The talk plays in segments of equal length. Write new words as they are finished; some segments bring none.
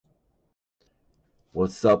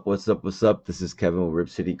What's up? What's up? What's up? This is Kevin with Rip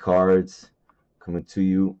City Cards coming to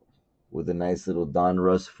you with a nice little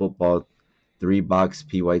Donruss football 3-box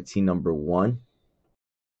PYT number 1.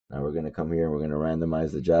 Now we're going to come here and we're going to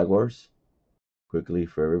randomize the Jaguars quickly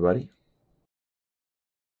for everybody.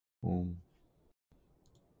 Boom.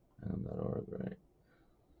 .org, right?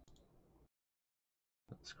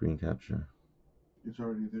 Screen capture. It's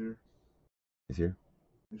already there. It's here?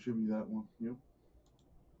 It should be that one. Yep.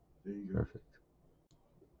 There you go. Perfect.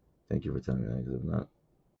 Thank you for telling me that, because if not...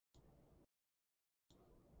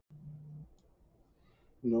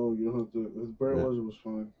 No, you don't have to. As Brett Yeah. was, it was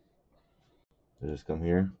fine. So just come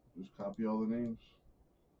here. Just copy all the names.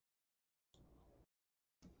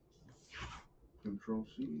 Control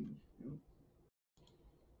C. Yep.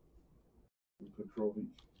 And Control V.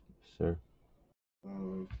 Sir.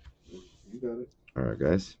 You got it. All right,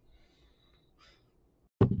 guys.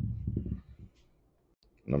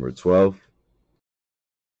 Number 12.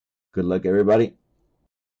 Good luck, everybody.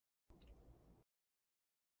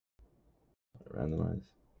 Randomize.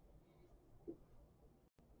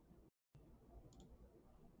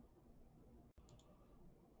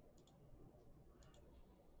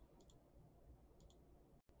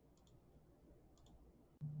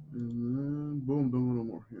 And then boom, don't go no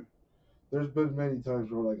more. Yeah. There's been many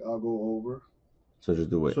times where like I'll go over. So just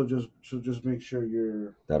do it. So just make sure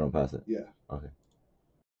you're. That don't pass it. Yeah. Okay.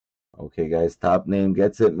 Okay, guys. Top name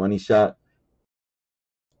gets it. Money shot.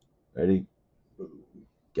 Ready? Boom.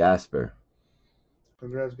 Gasper.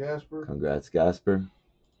 Congrats, Gasper. Congrats, Gasper.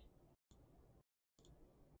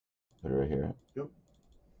 Put it right here.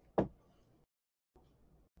 Yep.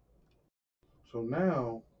 So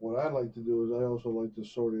now, what I like to do is I also like to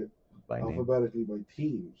sort it By name. alphabetically by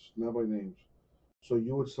teams, not by names. So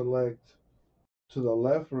you would select to the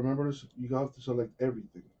left. Remember this, you have to select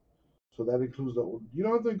everything. So that includes you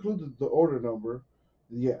don't have to include the order number.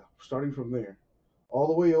 Yeah, starting from there, all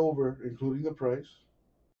the way over, including the price.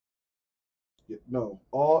 Yeah, no,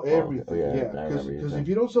 everything. Oh, yeah, Yeah, because if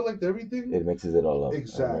you don't select everything, it mixes it all up.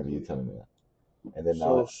 Exactly. I remember you telling me that. And then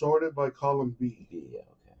so now sort it by column B. B, yeah,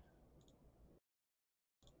 okay.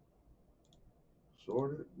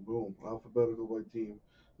 Sort it, boom, alphabetical by team.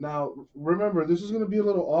 Now, remember, this is going to be a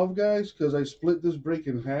little off, guys, because I split this break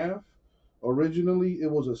in half. Originally, it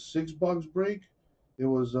was a 6-box break. It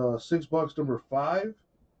was 6-box number 5.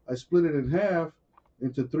 I split it in half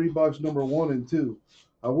into 3-box number 1 and 2.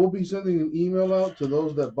 I will be sending an email out to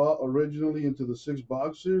those that bought originally into the 6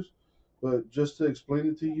 boxers, but just to explain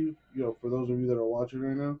it to you, for those of you that are watching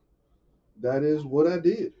right now, that is what I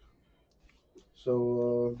did.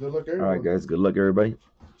 So, good luck, everyone. All right, guys. Good luck, everybody.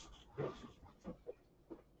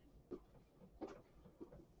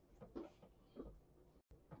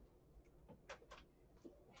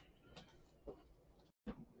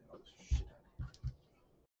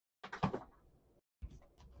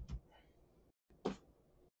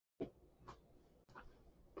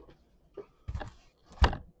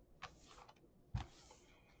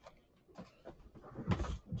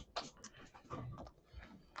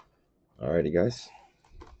 Alrighty, guys.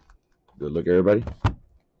 Good luck, everybody.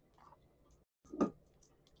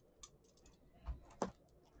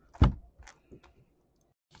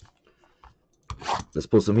 Let's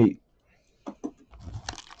pull some heat.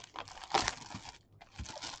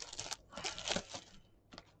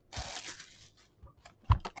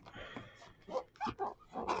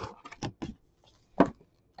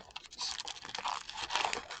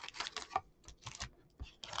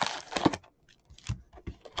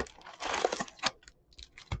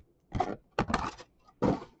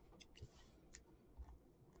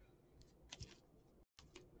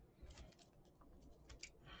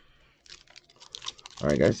 All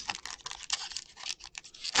right, guys.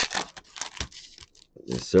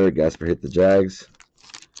 Yes, sir. Gasper hit the Jags.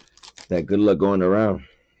 That good luck going around.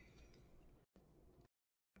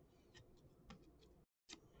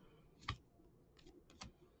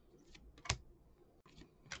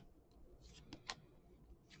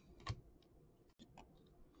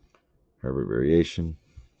 Herbert Variation.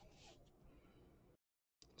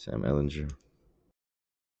 Sam Ellinger.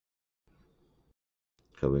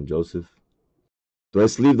 Kelvin Joseph. Do I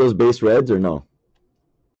sleeve those base reds or no?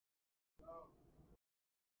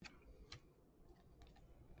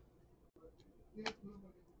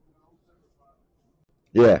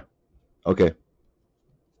 Yeah. Okay.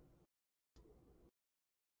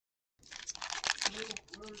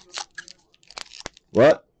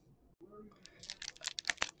 What?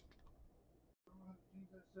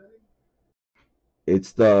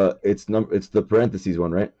 It's the parentheses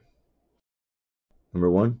one, right? Number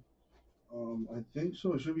 1. I think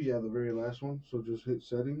so. It should be the very last one. So just hit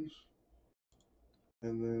settings.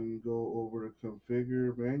 and then go over to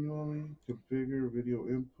configure manually, configure video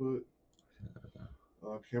input,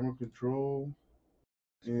 camera control,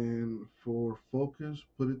 and for focus,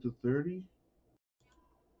 put it to 30.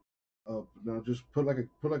 Up now, just put like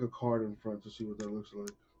a card in front to see what that looks like.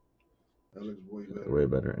 That looks way better. Way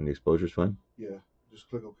better. And the exposure's fine? Yeah, just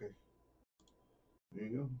click OK. There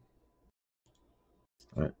you go.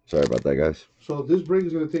 All right. Sorry about that, guys. So this break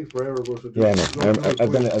is gonna take forever, bro. So just Yeah, I know. go I've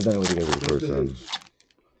done quick. it. I've done it with you guys before. Just So the hits.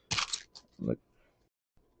 look,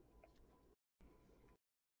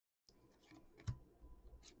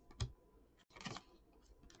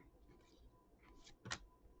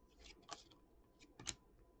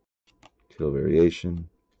 kill variation,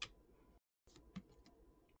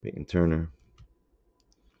 Peyton Turner,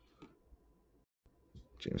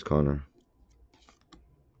 James Conner.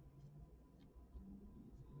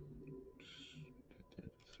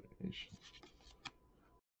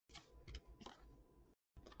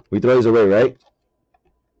 We throw these away, right?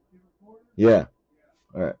 Yeah.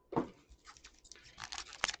 All right.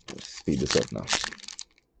 Let's speed this up now.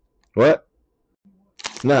 What?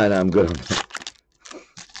 No, I'm good on that.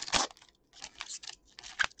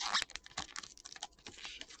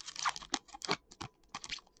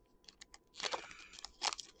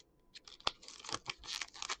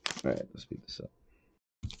 All right, let's speed this up.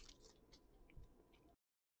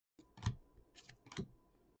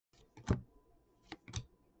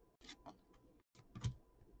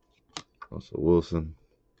 Also Wilson,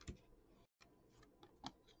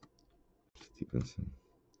 Stevenson.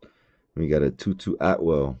 We got a 2-2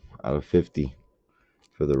 Atwell out of 50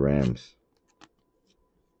 for the Rams.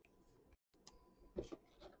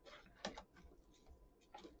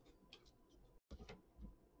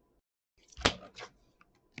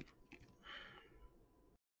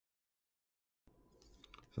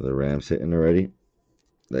 So the Rams hitting already.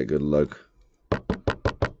 That good luck.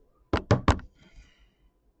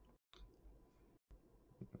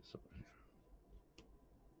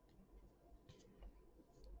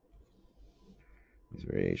 These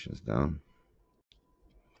variations down.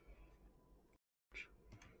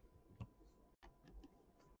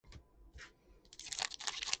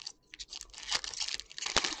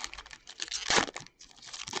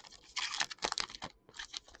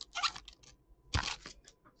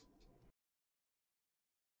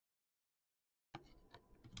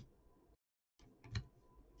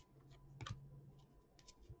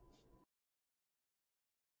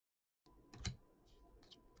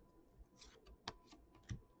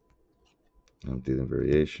 I'm doing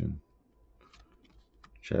variation.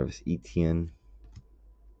 Travis Etienne.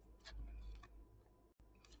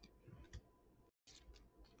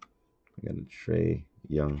 I got a Trey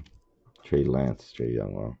Young. Trey Lance. Trey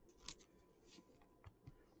Young. Wow.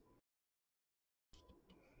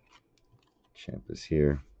 Champ is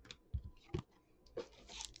here.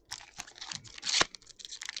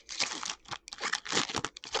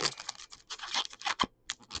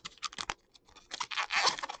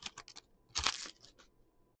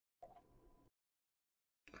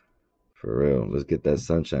 For real. Let's get that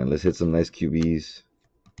sunshine. Let's hit some nice QBs.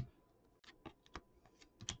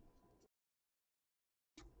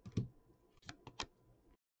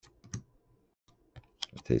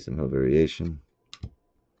 Taysom Hill variation.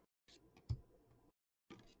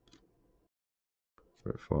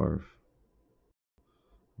 Brett Favre.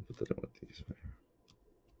 Put that in with these.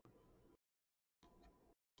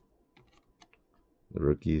 The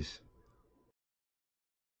rookies.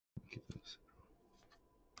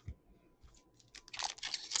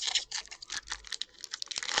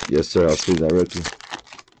 Yes, sir. I'll see that rookie.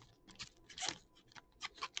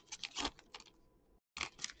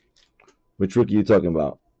 Which rookie are you talking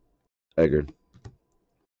about, Edgar?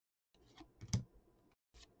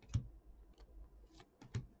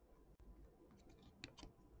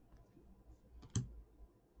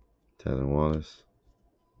 Tyler Wallace.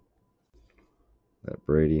 That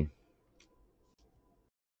Brady.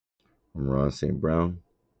 I'm Ron St. Brown.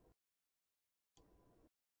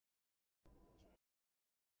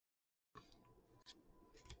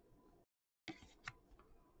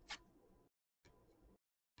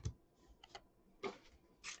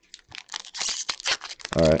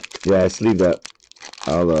 All right. Yeah, I sleeve that.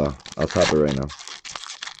 I'll top it right now.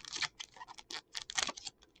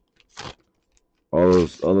 All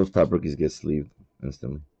those top rookies get sleeved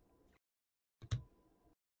instantly.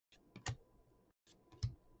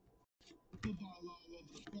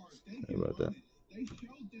 Sorry about that.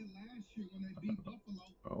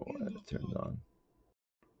 Oh, I had it turned on.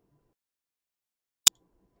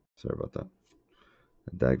 Sorry about that.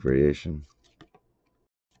 A Dak variation.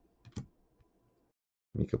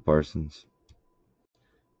 Mika Parsons.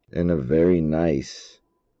 And a very nice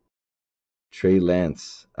Trey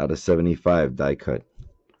Lance out of 75 die cut.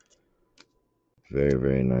 Very,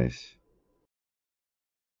 very nice.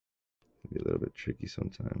 Be a little bit tricky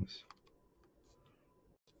sometimes.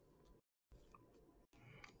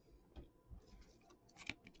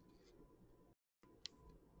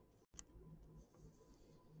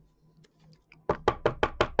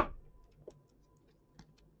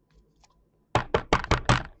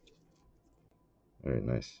 Very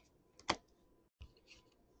nice.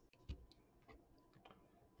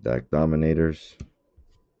 Dak Dominators.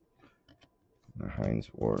 Heinz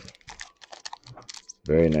Ward.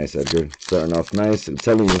 Very nice, Edgar. Starting off nice. I'm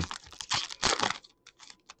telling you.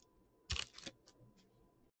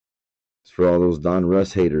 It's for all those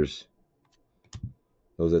Donruss haters.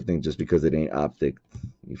 Those that think just because it ain't optic,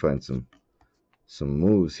 you find some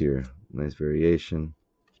moves here. Nice variation.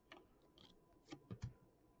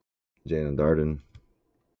 Jalen Darden.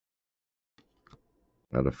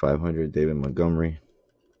 Out of 500, David Montgomery.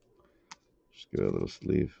 Just give it a little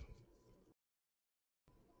sleeve.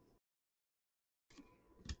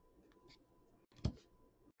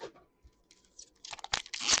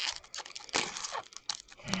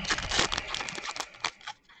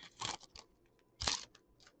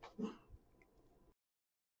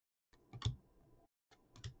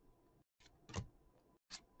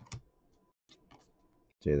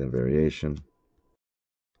 Jalen variation.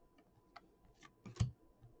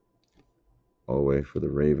 All the way for the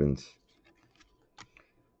Ravens.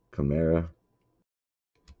 Kamara.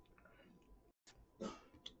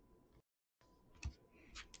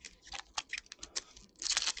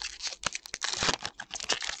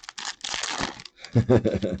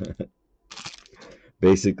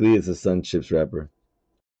 Basically, it's a Sun Chips wrapper.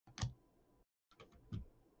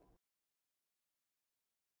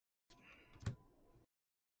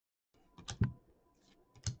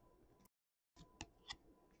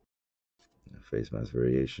 Face mask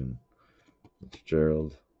variation.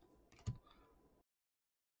 Fitzgerald.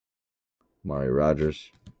 Mari Rogers.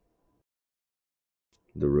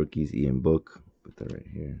 The rookies, Ian Book. Put that right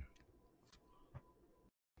here.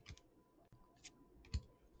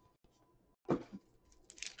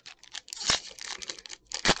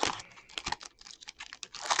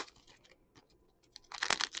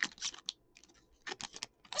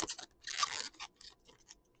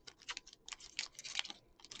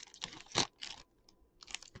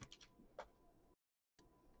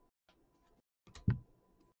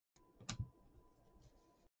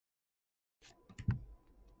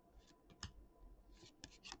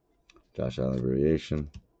 Josh Allen variation.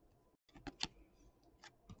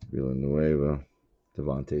 Villanueva.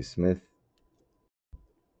 Devontae Smith.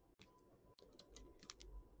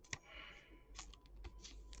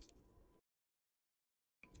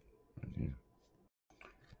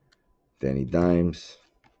 Danny Dimes.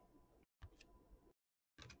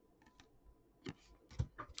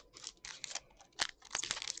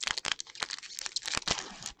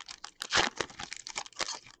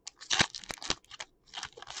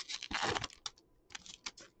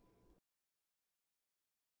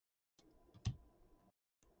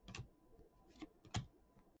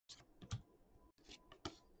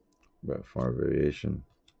 Brett Favre variation.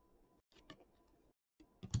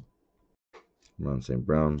 Ron St.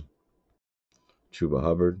 Brown. Chuba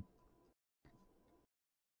Hubbard.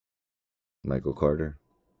 Michael Carter.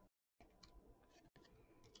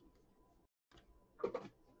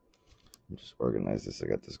 Just organize this. I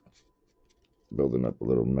got this building up a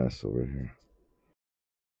little mess over here.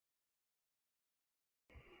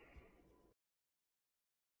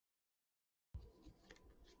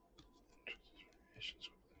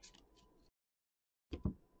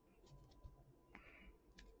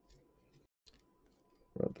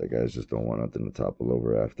 But the guys just don't want nothing to topple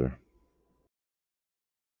over after.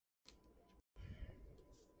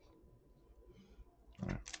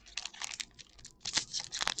 Right.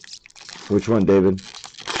 Which one, David?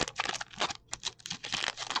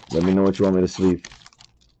 Let me know what you want me to sleeve.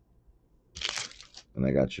 And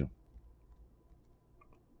I got you.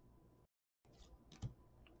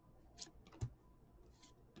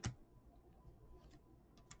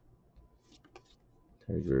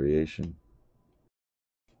 Terry variation.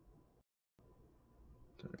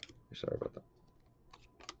 Sorry about that.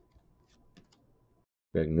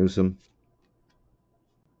 Greg Newsome.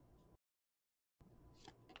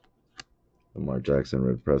 Lamar Jackson,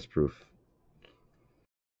 red press proof.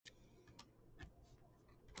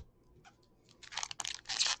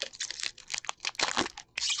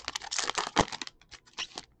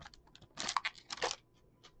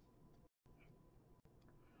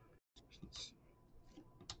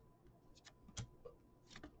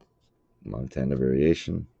 Montana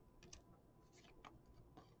variation.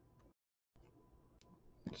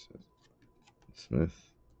 Smith.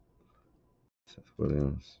 Seth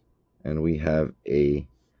Williams. And we have a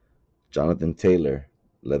Jonathan Taylor,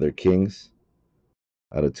 Leather Kings,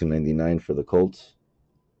 out of 299 for the Colts.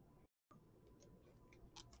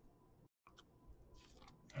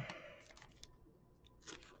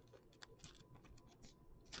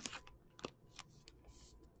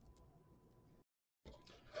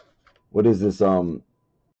 What is this?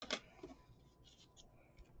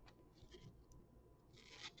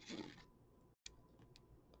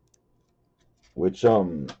 Which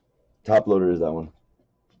top loader is that one?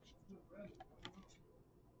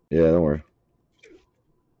 Yeah, don't worry.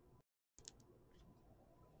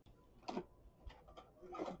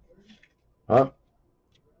 Huh?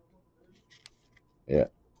 Yeah.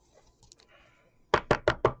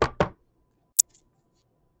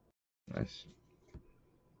 Nice.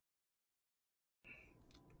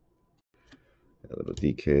 A little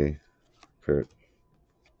DK. Kurt.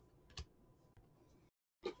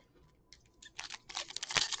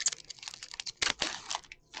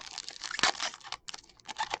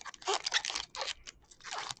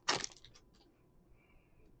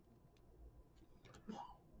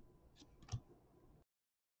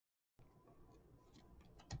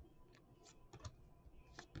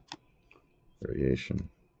 Variation.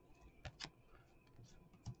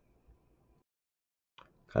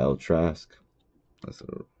 Kyle Trask. That's a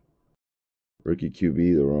rookie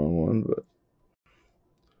QB, the wrong one, but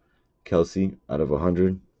Kelsey out of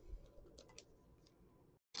 100.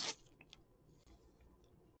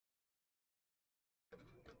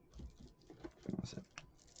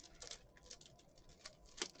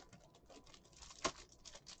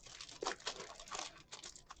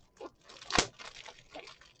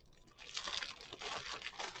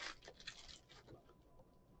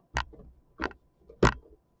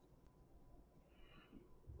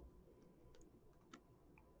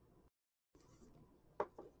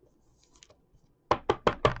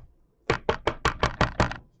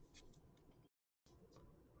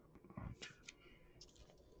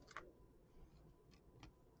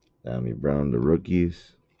 Sammy Brown, the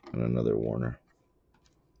rookies, and another Warner.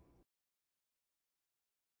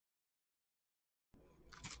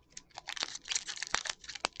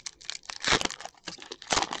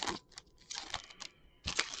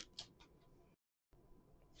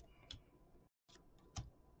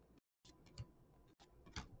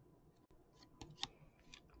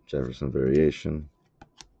 Jefferson variation.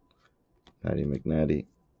 Patty McNatty.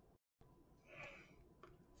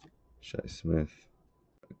 Shai Smith.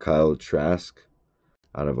 Kyle Trask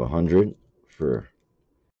out of 100 for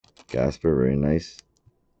Gasper. Very nice.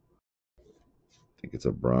 I think it's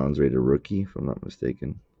a bronze rated rookie, if I'm not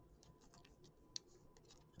mistaken.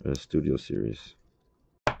 A studio series.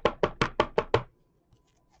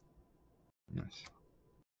 Nice.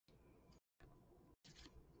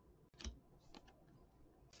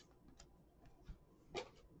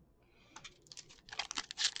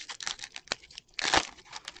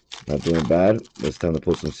 Not doing bad, but it's time to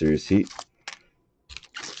pull some serious heat.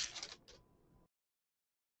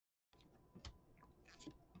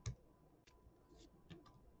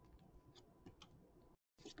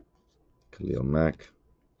 Khalil Mack.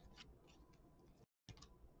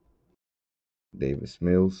 Davis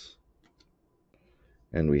Mills.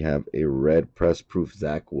 And we have a red press proof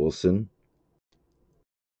Zach Wilson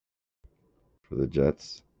for the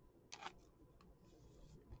Jets.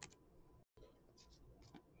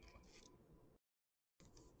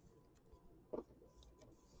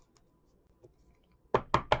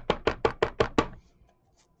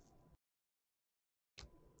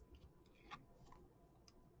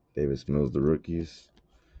 Davis Mills, the rookies.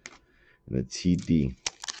 And a TD.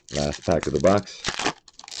 Last pack of the box.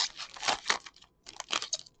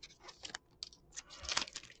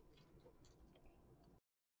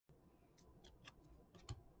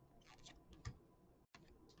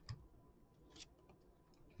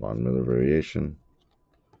 Von Miller variation.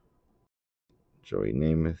 Joey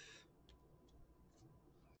Namath.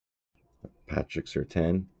 Patrick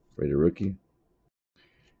Surtain, rated rookie.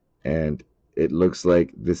 And it looks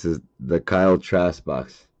like this is the Kyle Trask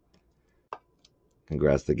box.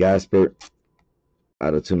 Congrats to Gasper.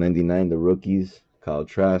 Out of 299, the rookies. Kyle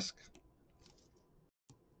Trask.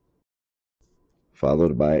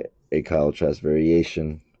 Followed by a Kyle Trask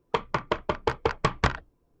variation.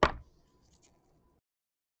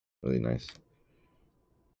 Really nice.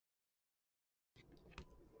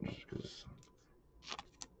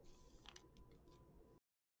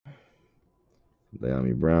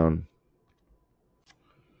 Diami Brown.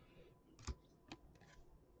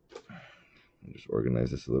 Just organize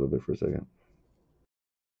this a little bit for a second.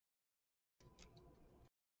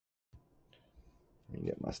 Let me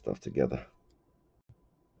get my stuff together.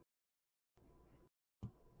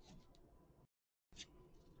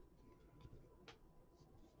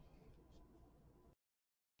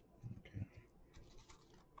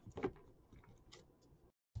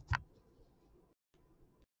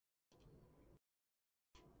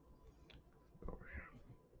 Over here.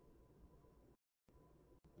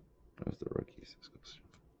 There's the rookies.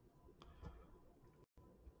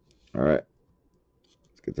 All right.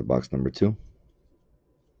 Let's get to box number 2.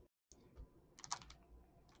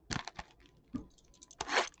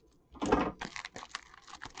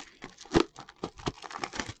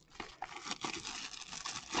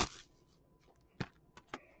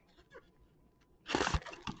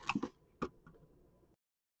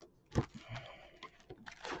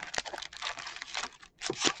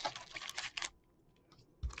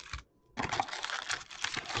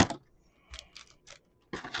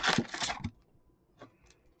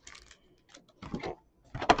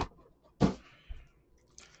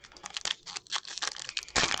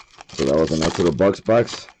 So that was a nice little Bucks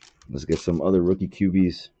box. Let's get some other rookie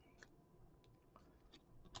QBs.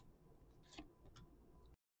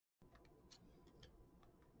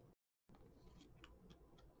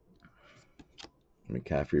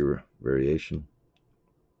 McCaffrey variation.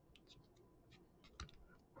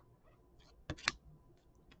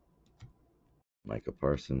 Micah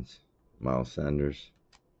Parsons. Miles Sanders.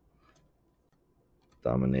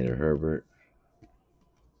 Dominator Herbert.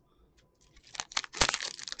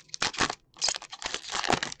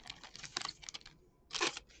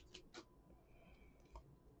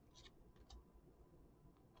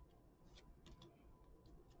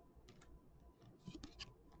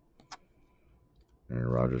 Aaron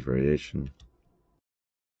Rodgers variation.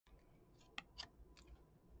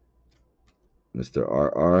 Mr.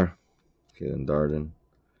 RR. Jalen Darden.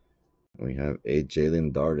 We have a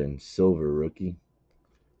Jalen Darden silver rookie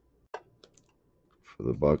for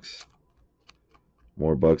the Bucks.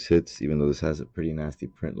 More Bucks hits, even though this has a pretty nasty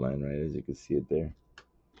print line, right? As you can see it there.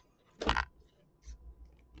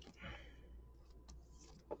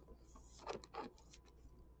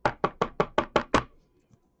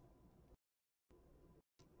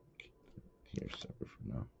 Here, separate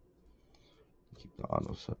for now. Keep the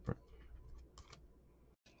auto separate.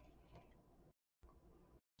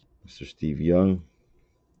 Mr. Steve Young.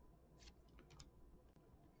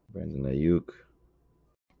 Brandon Ayuk.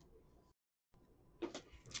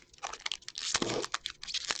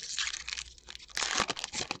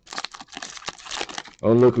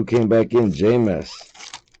 Oh, look who came back in, Jameis.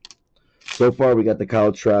 So far, we got the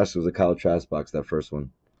Kyle Trask. It was a Kyle Trask box, that first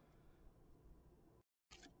one.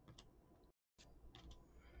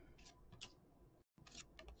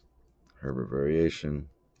 Herbert variation.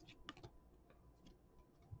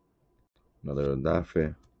 Another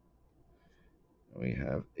Odafe. We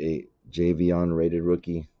have a Javion rated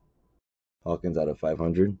rookie. Hawkins out of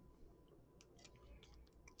 500.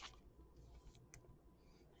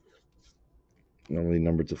 Normally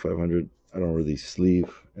numbered to 500. I don't really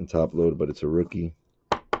sleeve and top load, but it's a rookie.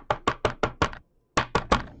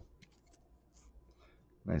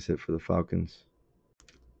 Nice hit for the Falcons.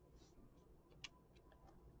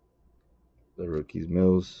 The rookies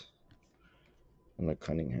Mills and the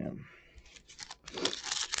Cunningham.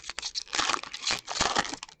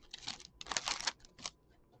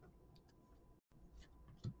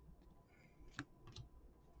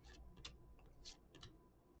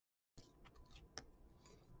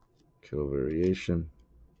 Kittle variation.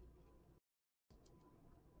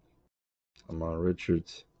 Amon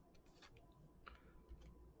Richards.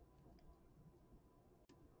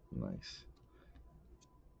 Nice.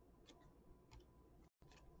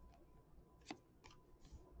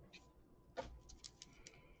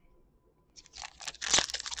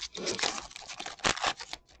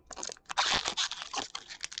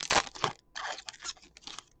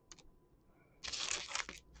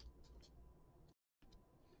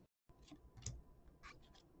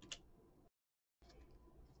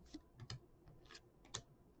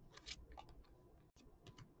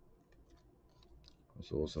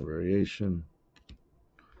 Also some variation.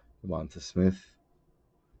 Devonta Smith.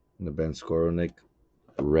 And the Ben Skoronik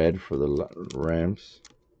red for the Rams.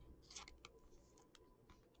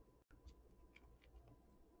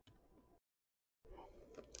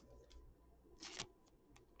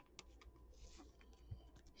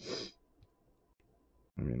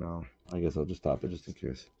 I guess I'll just top it just in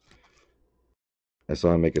case. I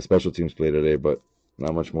saw him make a special teams play today, but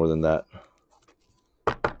not much more than that.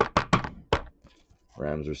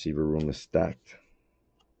 Rams receiver room is stacked.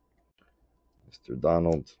 Mr.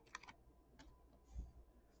 Donald.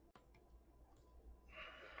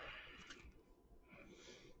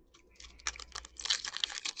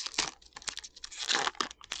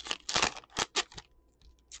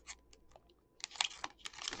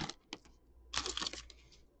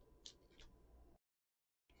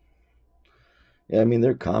 Yeah, I mean,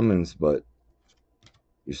 they're commons, but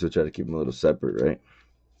you still try to keep them a little separate, right?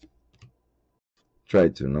 Try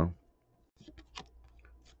to, no?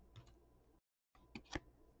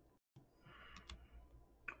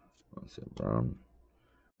 Let's see, Brown.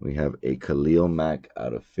 We have a Khalil Mack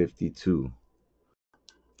out of 52.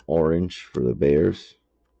 Orange for the Bears.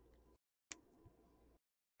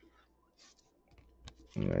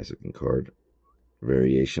 Nice looking card.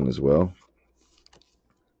 Variation as well.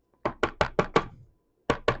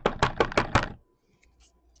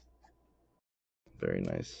 Very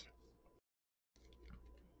nice.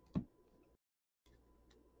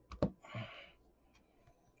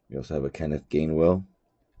 We also have a Kenneth Gainwell.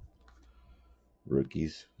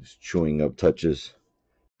 Rookies. Just chewing up touches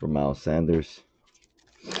for Miles Sanders.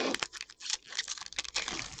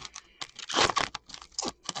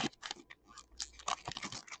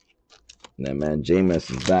 And that man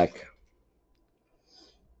Jameis is back.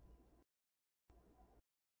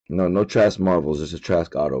 No Trask Marvels. Just a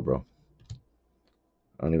Trask auto, bro.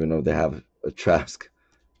 I don't even know if they have a Trask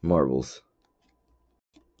Marvels.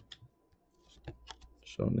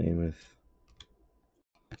 Joe Namath.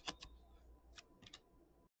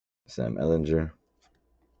 Sam Ellinger.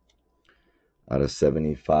 Out of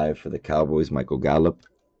 75 for the Cowboys, Michael Gallup.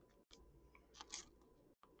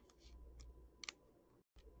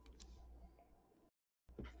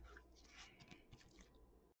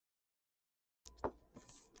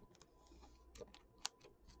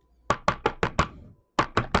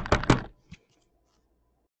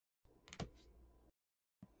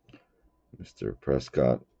 Mr.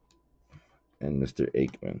 Prescott and Mr.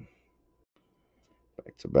 Aikman.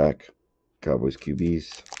 Back to back. Cowboys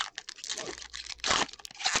QBs.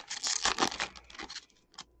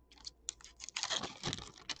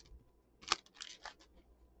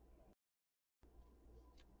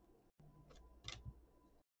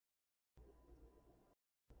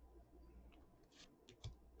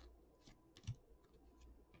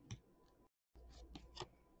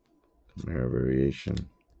 Hair variation.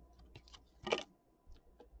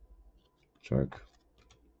 Chuck.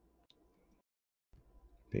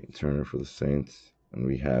 Peyton Turner for the Saints. And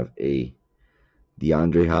we have a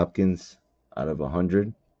DeAndre Hopkins out of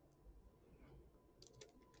 100.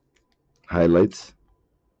 Highlights.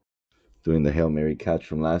 Doing the Hail Mary catch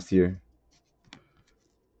from last year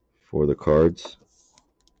for the Cards.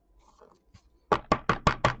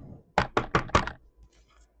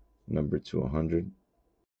 Number 200.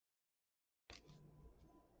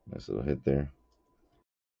 Nice little hit there.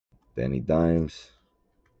 Danny Dimes.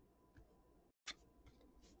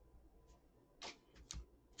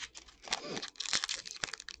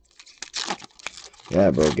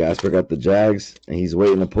 Yeah, bro. Gasper got the Jags, and he's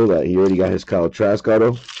waiting to pull that. He already got his Kyle Trask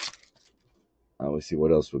auto. I will see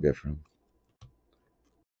what else we'll get from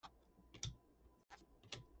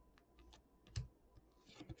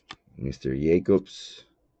him. Mr. Jacobs.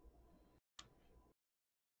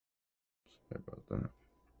 Sorry about that.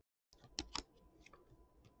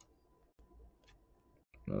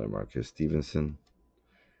 Another Marcus Stevenson.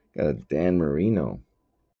 Got a Dan Marino.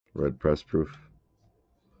 Red press proof.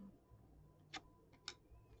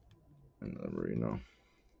 Another Marino.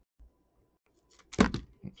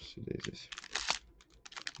 Oops, daisies.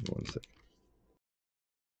 1 second.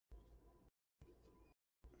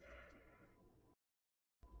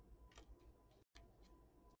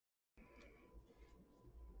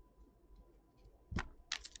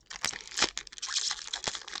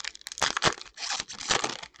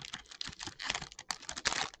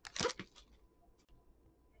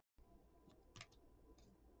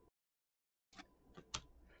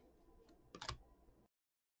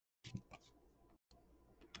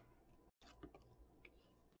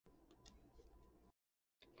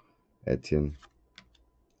 Etienne.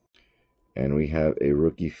 And we have a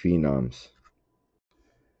rookie phenoms.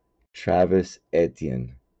 Travis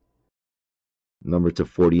Etienne. Number to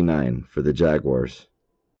 49 for the Jaguars.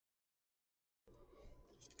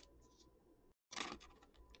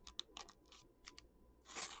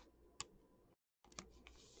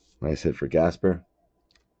 Nice hit for Gasper.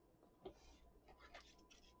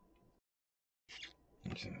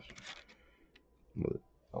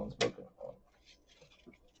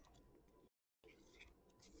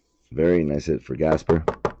 Very nice hit for Gasper.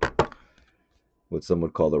 What some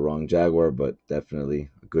would call the wrong Jaguar, but definitely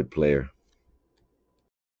a good player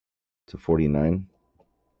 249.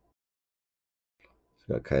 It's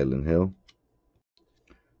got Kylan Hill.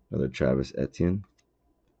 Another Travis Etienne.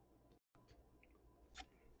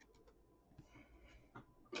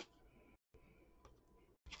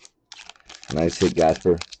 Nice hit,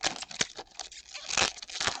 Gasper.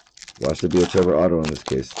 Watch it be a Trevor Auto in this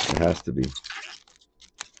case. It has to be.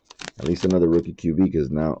 At least another rookie QB,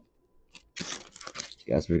 because now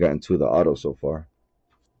Gasper's gotten 2 of the auto so far.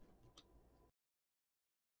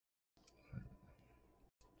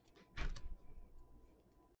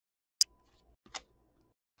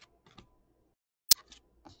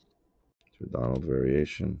 For Donald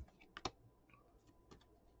variation.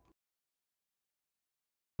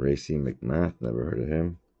 Racy McMath, never heard of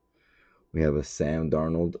him. We have a Sam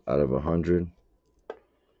Darnold out of 100.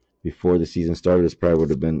 Before the season started, this probably would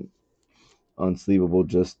have been unsleevable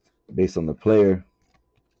just based on the player.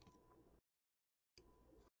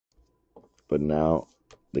 But now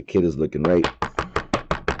the kid is looking right.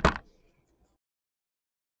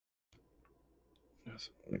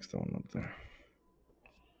 Next one up there.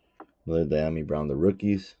 Another Diami Brown, the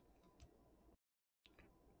rookies.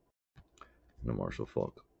 And a Marshall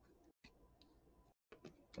Falk.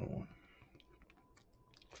 Oh.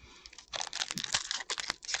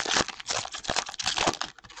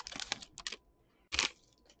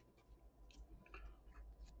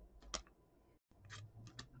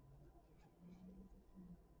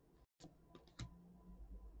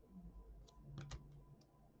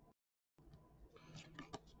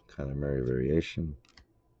 Kyler Murray variation.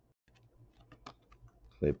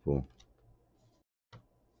 Claypool.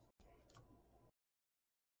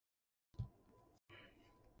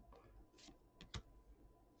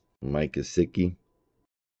 Mike Gesicki.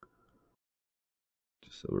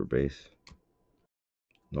 Silver base.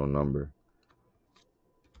 No number.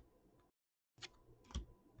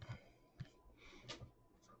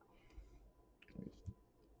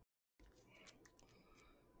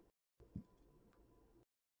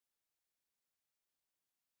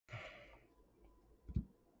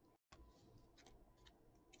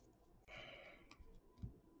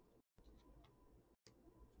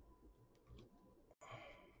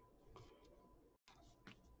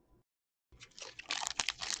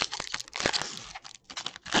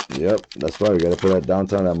 Yep, that's why we got to put that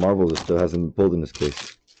downtown at Marvel that still hasn't been pulled in this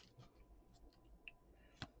case.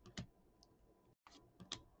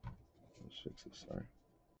 Let's fix this, sorry.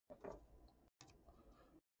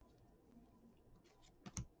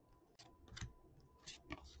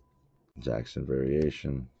 Jackson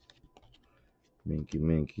variation.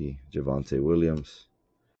 Minky, Javonte Williams.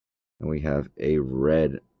 And we have a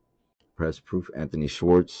red press proof Anthony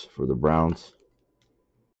Schwartz for the Browns.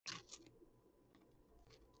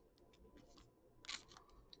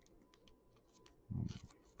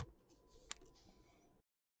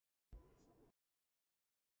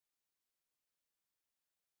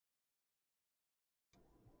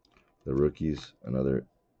 The rookies, another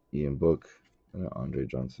Ian Book and Andre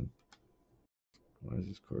Johnson. Why does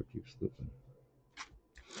this card keep slipping?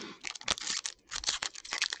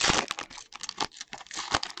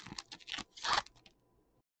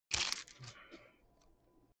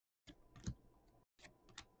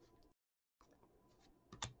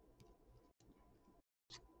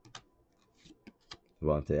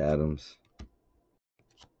 Devontae Adams.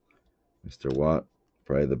 Mr. Watt,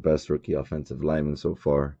 probably the best rookie offensive lineman so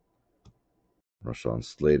far. Rashawn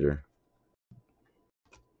Slater.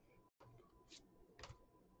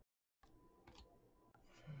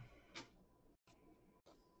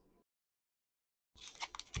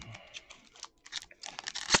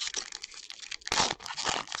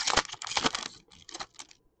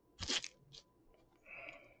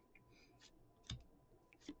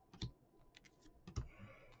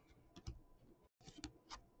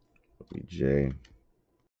 OBJ.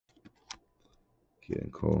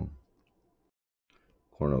 Keaton Cole.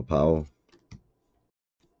 Cornell Powell.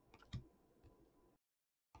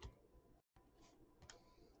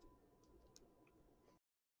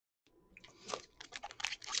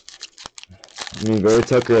 I mean, Vera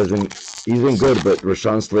Tucker he's been good, but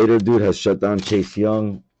Rashawn Slater, dude, has shut down Chase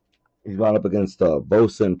Young. He's gone up against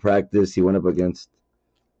Bosa in practice. He went up against,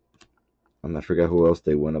 I forgot who else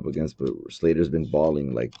they went up against, but Slater's been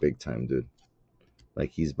balling like big time, dude.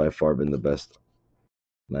 Like he's by far been the best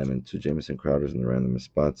lineman. 2 Jamison Crowders in the randomest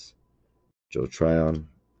spots. Joe Tryon.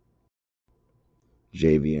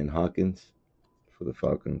 Javian Hawkins for the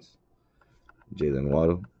Falcons. Jalen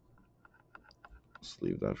Waddle. Let's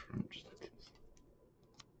leave that for him just in case.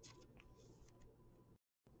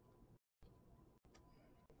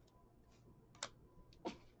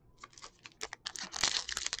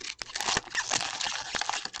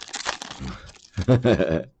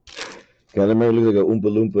 Kyler Murray looks like a Oompa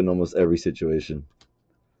Loompa in almost every situation.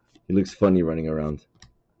 He looks funny running around.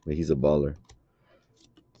 But he's a baller.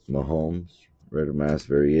 Mahomes, red mask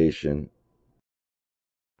variation.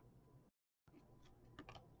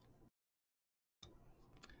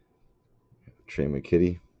 Trey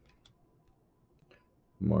McKitty.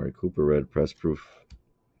 Amari Cooper, red press proof.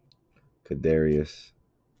 Kadarius.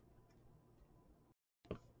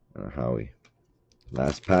 And Howie.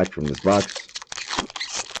 Last pack from this box.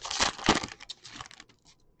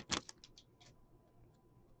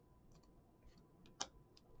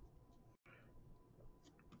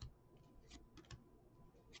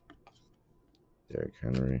 Derrick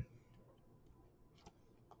Henry.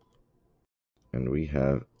 And we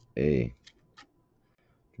have a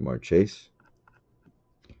Jamar Chase.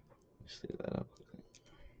 Let's leave that up.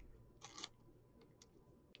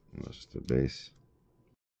 That's just the base.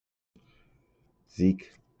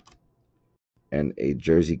 Zeke. And a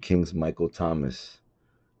Jersey Kings Michael Thomas.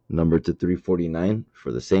 Number to 349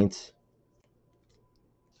 for the Saints.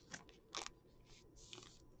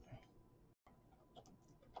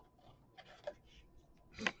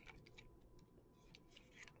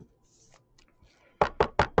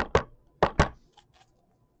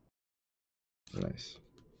 Nice.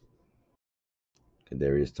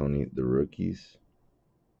 Kadarius Toney, the rookies.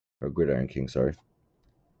 Or Gridiron King, sorry.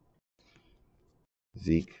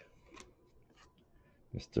 Zeke.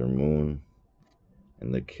 Mr. Moon.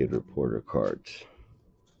 And the Kid Reporter cards.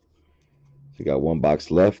 So you got one box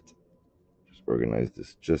left. Just organize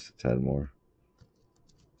this just a tad more.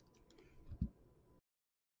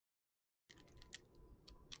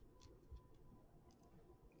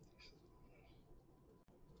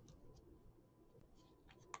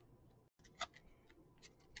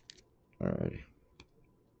 Alrighty.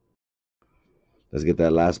 Let's get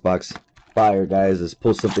that last box fire, guys. Let's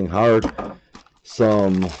pull something hard.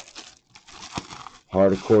 Some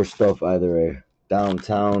hardcore stuff, either a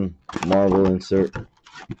downtown Marvel insert.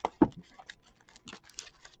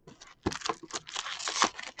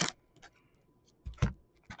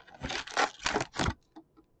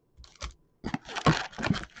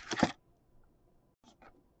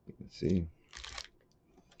 You can see.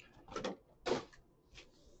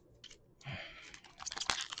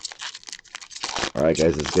 All right,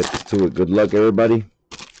 guys, let's get to it. Good luck, everybody.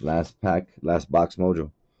 Last pack, last box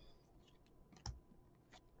mojo.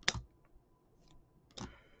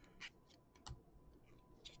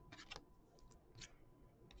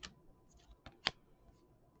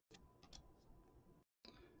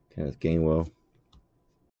 Kenneth Gainwell.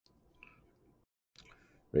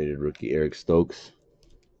 Rated rookie Eric Stokes.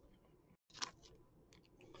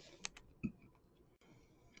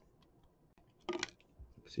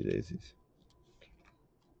 See daisies.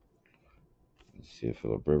 Let's see if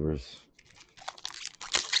Phillip Rivers.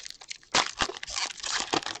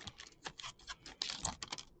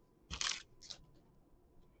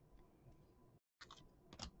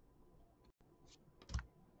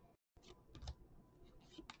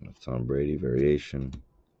 Tom Brady variation.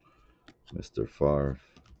 Mr. Favre.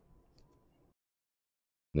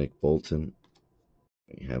 Nick Bolton.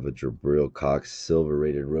 We have a Jabril Cox silver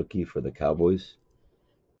rated rookie for the Cowboys.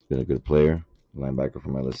 He's been a good player. Linebacker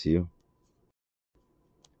from LSU.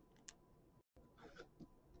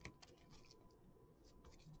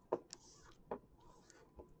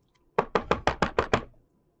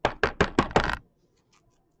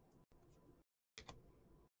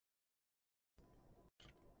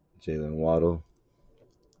 Jalen Waddle.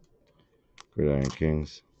 Gridiron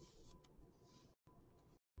Kings.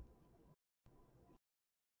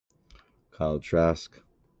 Kyle Trask.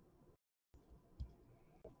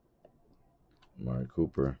 Amari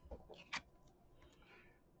Cooper.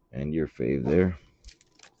 And your fave there.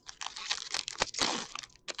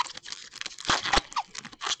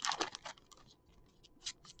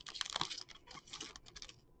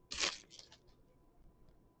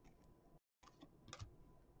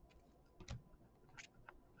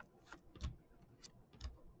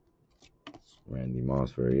 Randy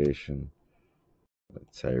Moss variation.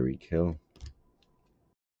 Tyreek Hill.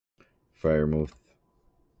 Firemouth.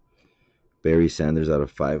 Barry Sanders out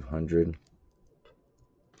of 500.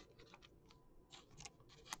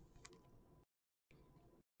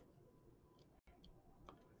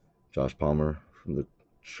 Josh Palmer from the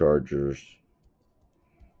Chargers.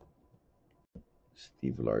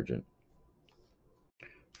 Steve Largent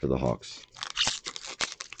for the Hawks.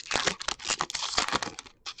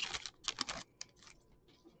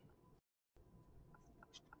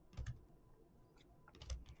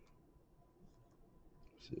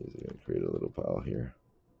 See, is it going to create a little pile here?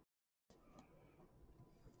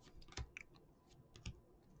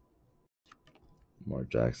 Lamar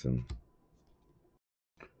Jackson.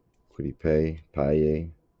 Quiddy Paye,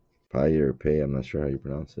 or Pay, I'm not sure how you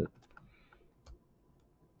pronounce it.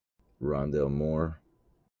 Rondale Moore.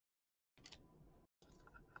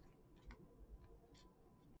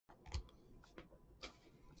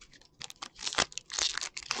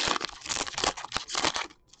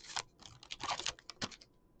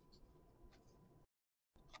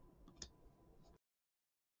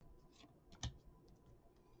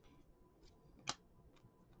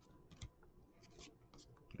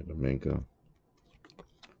 Domingo.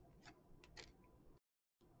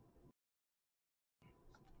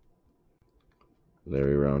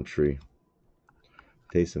 Larry Roundtree.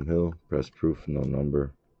 Taysom Hill, press proof, no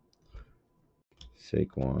number.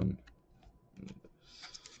 Saquon.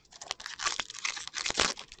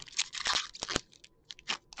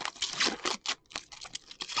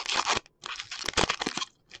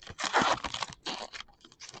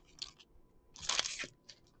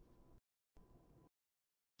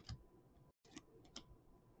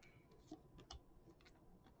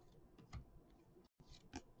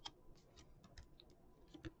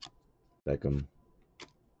 Beckham.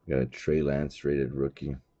 Got a Trey Lance rated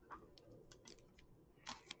rookie.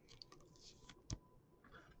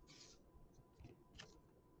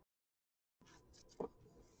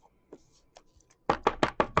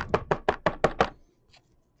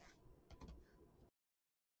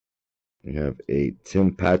 We have a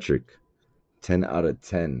Tim Patrick, 10 out of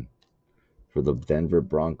 10 for the Denver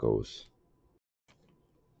Broncos.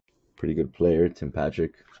 Pretty good player, Tim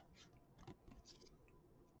Patrick.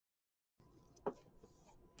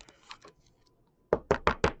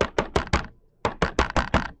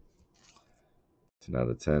 Out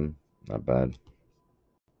of 10, not bad.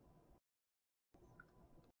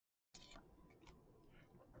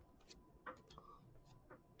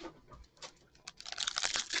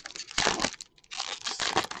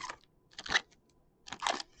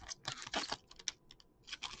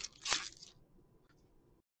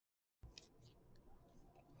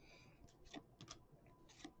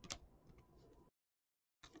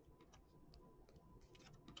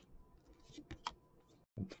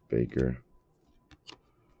 That's Baker.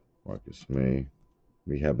 Marcus May.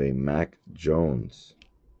 We have a Mac Jones.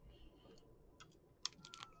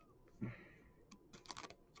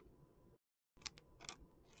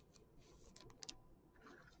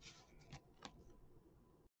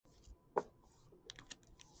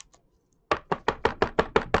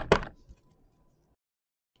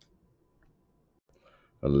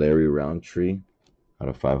 A Larry Roundtree out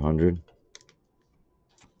of 500.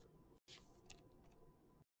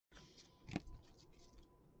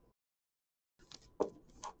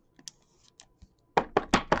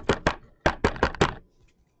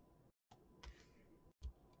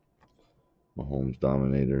 Mahomes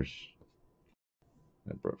Dominators.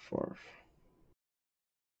 And Brett Favre.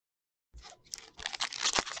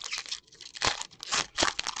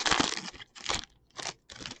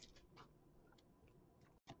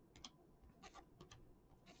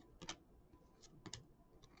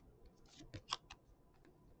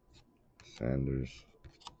 Sanders.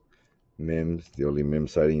 Mims, the only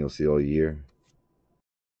Mims sighting you'll see all year.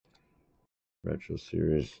 Retro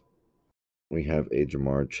Series. We have a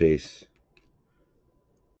Jamar Chase.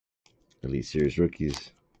 Elite Series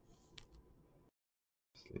Rookies.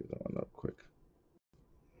 Let's leave that one up quick.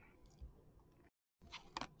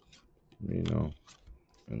 Marino.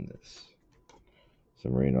 And this. So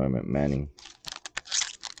Marino, I meant Manning.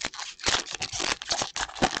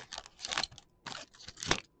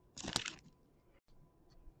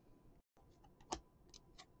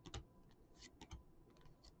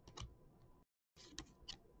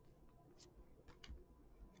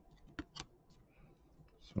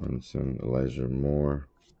 Sorensen, Elijah Moore.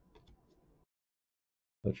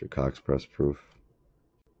 Fletcher Cox, press proof.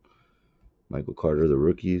 Michael Carter, the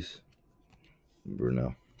rookies.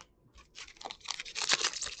 Brunel.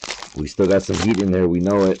 We still got some heat in there. We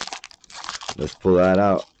know it. Let's pull that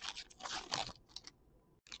out.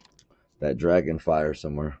 That dragon fire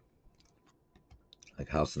somewhere. Like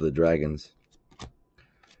House of the Dragons. If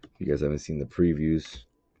you guys haven't seen the previews,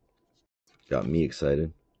 got me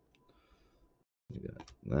excited. We got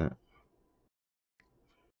that.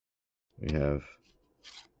 We have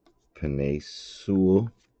Penei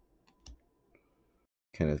Sewell.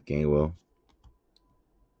 Kenneth Gainwell.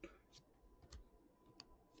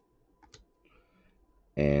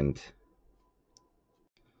 And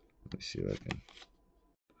let me see if I can.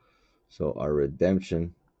 So our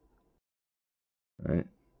redemption, right?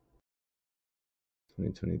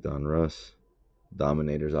 2020 Donruss,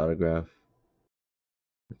 Dominators autograph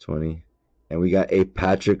for 20. And we got a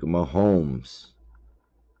Patrick Mahomes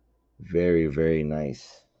Very, very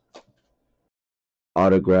nice.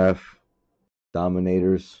 Autograph.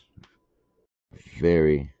 Dominators.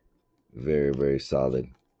 Very, very, very solid.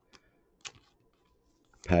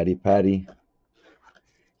 Patty.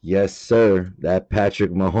 Yes, sir. That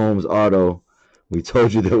Patrick Mahomes auto. We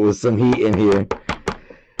told you there was some heat in here.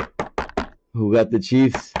 Who got the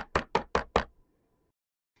Chiefs?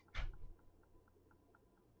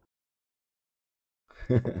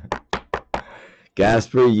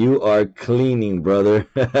 Gasper, you are cleaning, brother.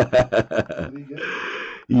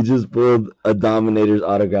 You just pulled a Dominator's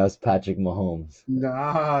autographs Patrick Mahomes.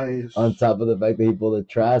 Nice. On top of the fact that he pulled a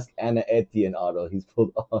Trask and an Etienne auto. He's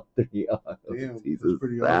pulled all 3 autos. Damn, He's that's a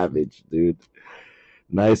pretty savage, awesome. Dude.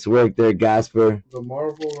 Nice work there, Gasper. The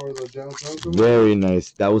Marvel or the downtown? Very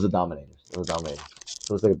nice. That was a Dominator. So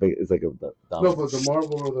it's like a big. It's like a Dominator. No, but the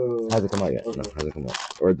Marvel or the hasn't come out yet. Okay. No, hasn't come out.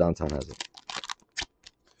 Or downtown hasn't.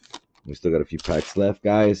 We still got a few packs left,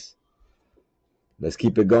 guys. Let's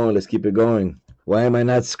keep it going. Why am I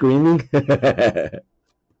not screaming? It's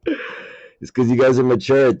because you guys are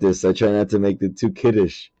mature at this. I try not to make it too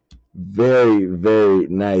kiddish. Very, very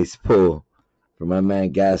nice pull from my man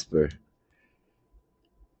Gasper.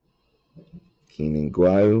 Keenan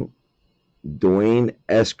Guayu. Dwayne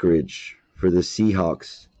Eskridge for the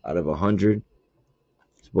Seahawks out of 100.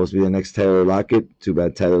 Supposed to be the next Tyler Lockett. Too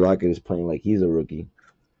bad Tyler Lockett is playing like he's a rookie.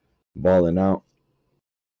 Balling out.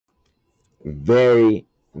 Very,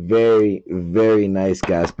 very, very nice,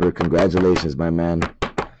 Gasper. Congratulations, my man.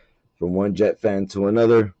 From one Jet fan to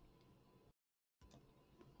another.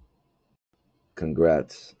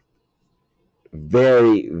 Congrats.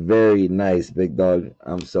 Very, very nice, big dog.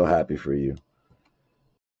 I'm so happy for you.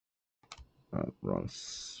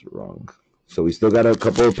 Wrong. So we still got a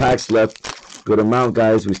couple of packs left. Good amount,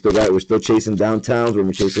 guys. We're still chasing downtowns.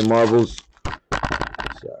 We're chasing marbles.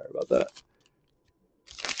 Sorry about that.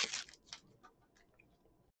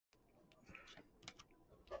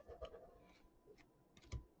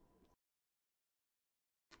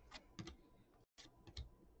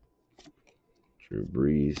 Drew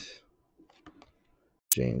Brees,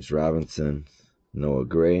 James Robinson, Noah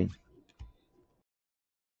Gray.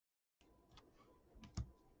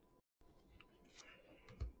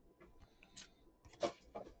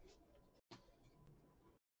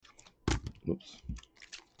 Oops.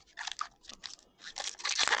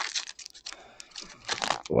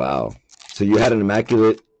 Wow. So you had an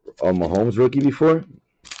immaculate Mahomes rookie before?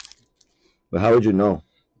 But how would you know?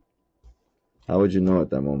 How would you know at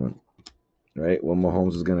that moment? Right? What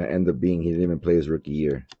Mahomes was going to end up being. He didn't even play his rookie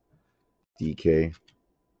year. DK.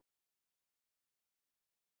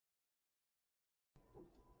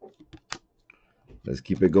 Let's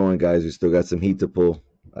keep it going, guys. We still got some heat to pull.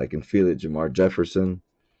 I can feel it. Jamar Jefferson.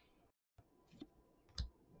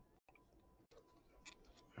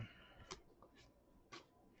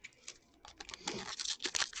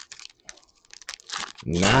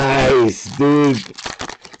 Nice, dude.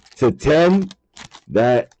 To 10.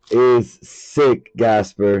 That is sick,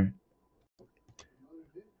 Gasper.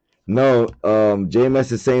 No,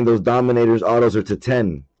 JMS is saying those Dominators autos are to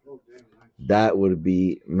 10. That would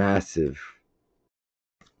be massive.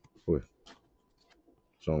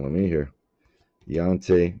 So let me hear.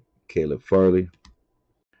 Deontay, Caleb Farley,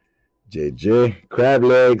 JJ, Crab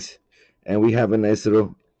Legs, and we have a nice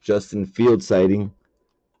little Justin Field sighting.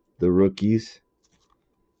 The rookies.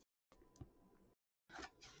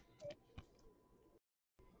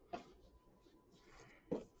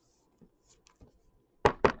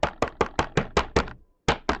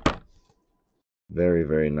 Very,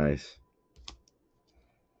 very nice.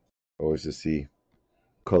 Always to see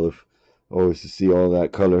color. Always to see all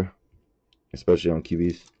that color, especially on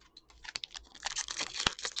QBs.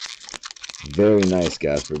 Very nice,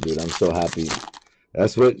 Gasper, dude. I'm so happy.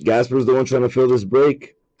 That's what Gasper's the one trying to fill this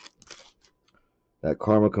break. That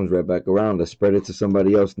karma comes right back around. Let's spread it to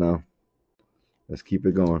somebody else now. Let's keep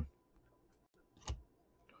it going.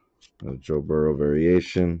 A Joe Burrow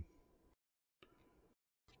variation.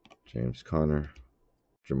 James Conner.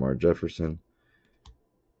 Jamar Jefferson.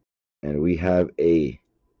 And we have a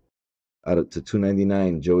out of to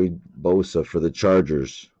 299 Joey Bosa for the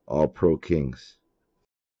Chargers. All Pro Kings.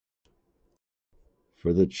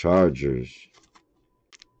 For the Chargers.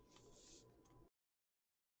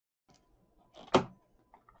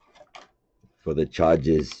 For the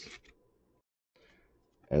Chargers.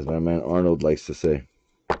 As my man Arnold likes to say.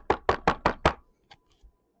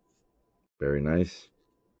 Very nice.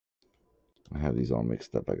 I have these all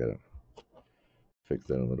mixed up. I gotta fix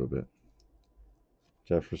that a little bit.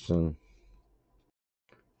 Jefferson.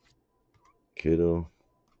 Kittle.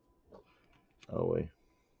 Oh, wait.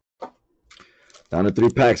 Down to 3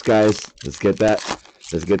 packs, guys. Let's get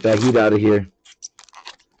that heat out of here.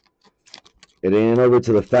 It ain't over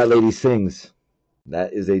till the fat lady sings.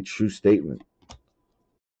 That is a true statement.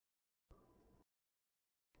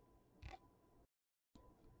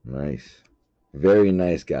 Nice. Very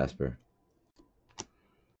nice, Gasper.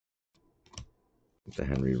 The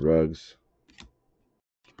Henry Ruggs.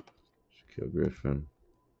 Shaquille Griffin.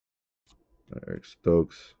 Eric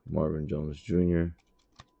Stokes. Marvin Jones Jr.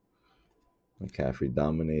 McCaffrey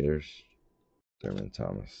Dominators. Thurman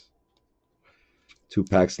Thomas. 2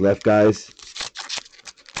 packs left, guys.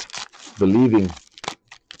 Believing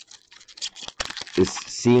is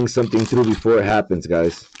seeing something through before it happens,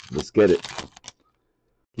 guys. Let's get it.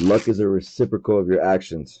 Luck is a reciprocal of your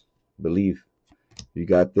actions. Believe. You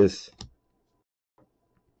got this.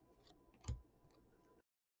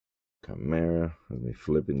 Kamara. Let me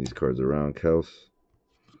flipping these cards around, Kels.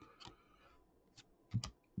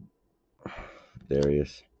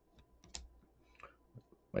 Darius.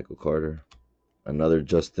 Michael Carter. Another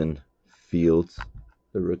Justin Fields,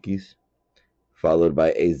 the rookies. Followed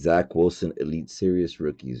by a Zach Wilson Elite Series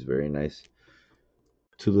rookies. Very nice.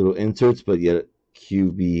 2 little inserts, but yet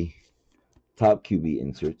QB, top QB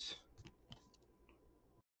inserts.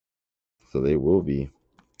 So they will be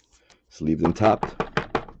sleeved and topped.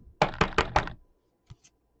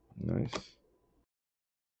 Nice.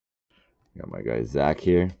 Got my guy Zach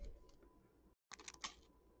here.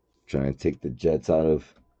 Trying to take the Jets out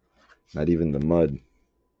of not even the mud.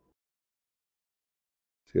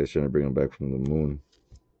 This guy's trying to bring them back from the moon.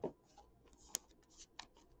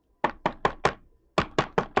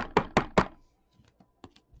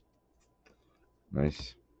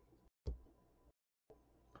 Nice.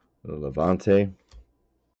 Little Levante.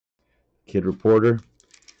 Kid Reporter.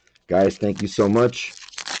 Guys, thank you so much.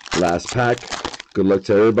 Last pack. Good luck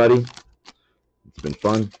to everybody. It's been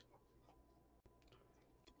fun.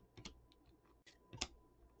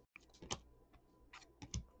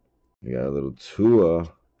 We got a little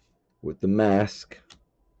Tua with the mask.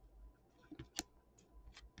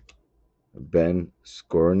 Ben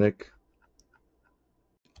Skornick.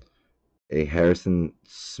 A Harrison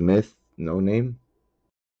Smith, no name.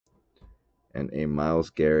 And a Myles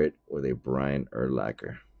Garrett with a Brian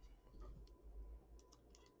Urlacher.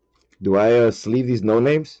 Do I sleeve these no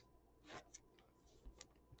names?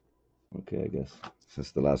 Okay, I guess.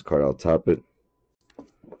 Since the last card, I'll top it.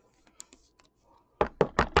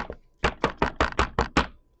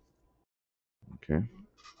 Okay.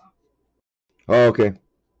 Oh, okay.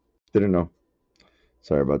 Didn't know.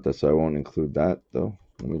 Sorry about that. So I won't include that, though.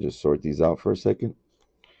 Let me just sort these out for a second.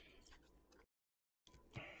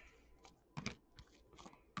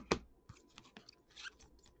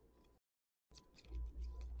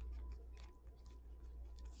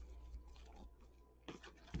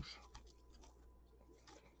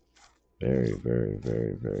 Very, very,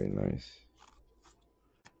 very, very nice.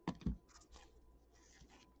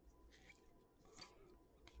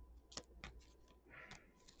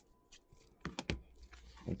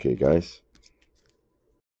 Okay, guys.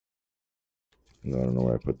 I don't know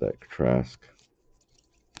where I put that Trask.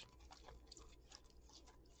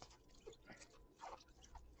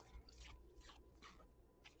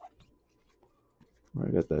 I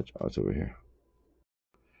got that. Oh, it's over here.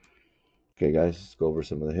 Okay, guys, let's go over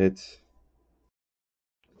some of the hits.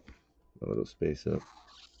 A little space up.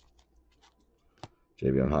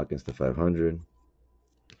 Javion Hawkins to 500.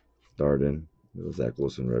 Darden. Little Zach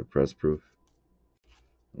Wilson red press proof.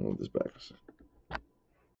 I'll move this back a second.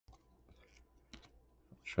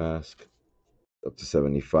 Trask. Up to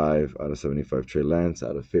 75. Out of 75, Trey Lance.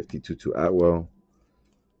 Out of 52 to Atwell.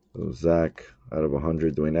 Little Zach. Out of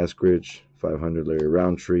 100, Dwayne Eskridge. 500, Larry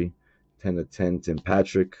Roundtree. 10 to 10, Tim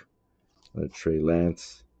Patrick. Trey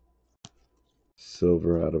Lance.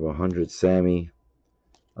 Silver out of 100, Sammy.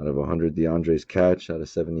 Out of 100, DeAndre's Catch. Out of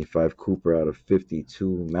 75, Cooper. Out of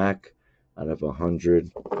 52, Mac. Out of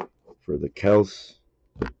 100 for the Kels.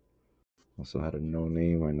 Also had a no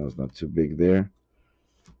name. I know it's not too big there.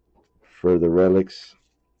 For the Relics,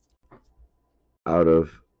 out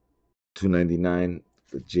of 299,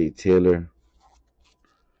 the Jay Taylor.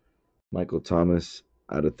 Michael Thomas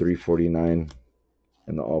out of 349,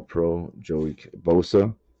 and the All-Pro Joey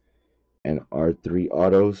Bosa. And R3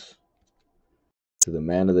 autos to the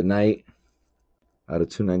man of the night out of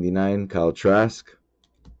 299, Kyle Trask.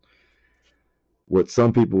 What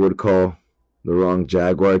some people would call the wrong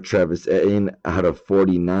Jaguar, Travis Etienne out of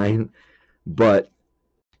 49. But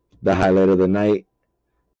the highlight of the night,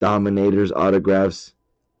 Dominators autographs,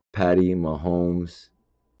 Patty Mahomes,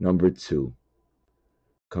 number 2.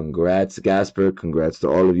 Congrats, Gasper. Congrats to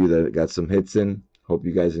all of you that got some hits in. Hope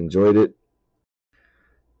you guys enjoyed it.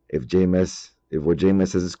 If what JMS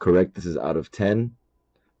says is correct, this is out of 10.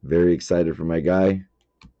 Very excited for my guy.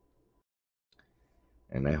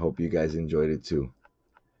 And I hope you guys enjoyed it too.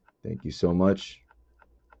 Thank you so much.